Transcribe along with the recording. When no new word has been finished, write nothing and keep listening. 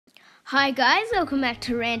Hi guys, welcome back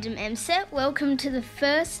to Random MSet. Welcome to the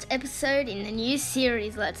first episode in the new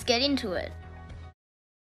series. Let's get into it.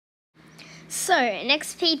 So,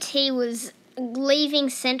 next PT was leaving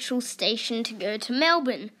Central Station to go to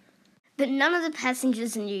Melbourne. But none of the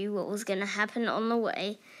passengers knew what was going to happen on the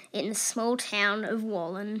way in the small town of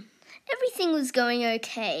Wallan. Everything was going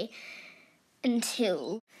okay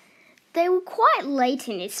until they were quite late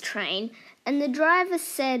in this train and the driver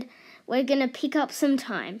said, "We're going to pick up some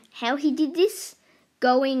time." How he did this?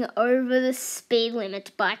 Going over the speed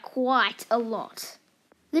limit by quite a lot.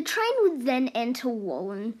 The train would then enter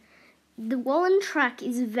Wallan. The Wallan track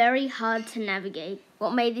is very hard to navigate.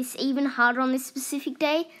 What made this even harder on this specific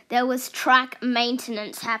day? There was track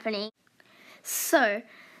maintenance happening. So,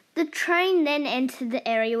 the train then entered the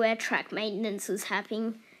area where track maintenance was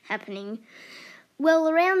happening. Well,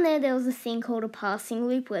 around there was a thing called a passing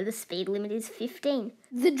loop where the speed limit is 15.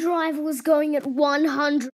 The driver was going at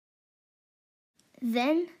 100.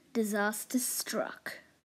 Then, disaster struck.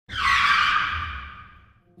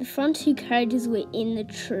 The front two carriages were in the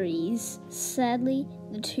trees. Sadly,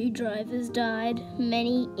 the two drivers died,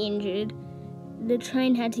 many injured. The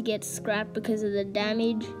train had to get scrapped because of the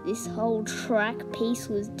damage. This whole track piece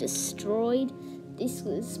was destroyed. This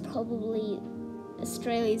was probably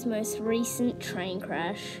Australia's most recent train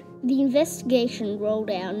crash. The investigation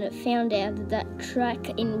rolled out and it found out that that track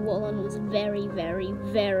in Wallan was very, very,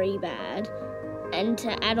 very bad. And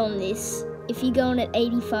to add on this, if you're going at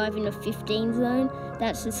 85 in a 15 zone,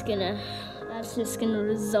 that's just gonna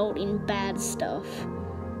result in bad stuff.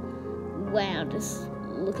 Wow, just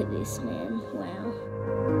look at this, man. Wow.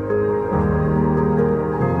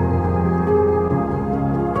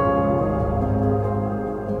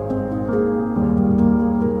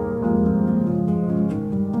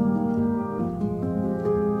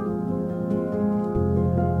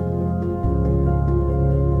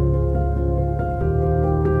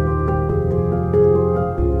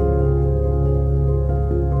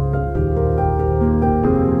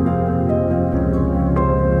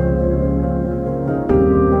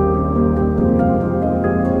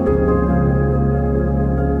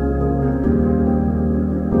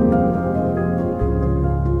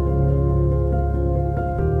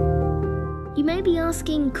 You may be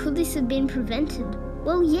asking, could this have been prevented?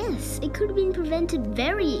 Well, yes, it could have been prevented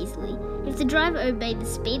very easily. If the driver obeyed the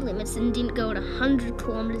speed limits and didn't go at 100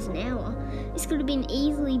 kilometers an hour, this could have been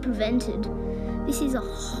easily prevented. This is a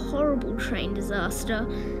horrible train disaster.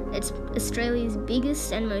 It's Australia's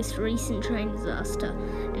biggest and most recent train disaster,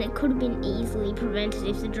 and it could have been easily prevented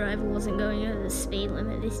if the driver wasn't going over the speed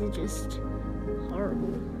limit. This is just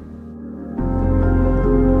horrible.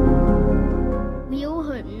 We all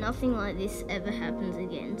hope nothing like this ever happens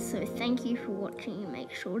again, so thank you for watching and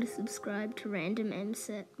make sure to subscribe to Random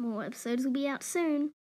MSet. More episodes will be out soon.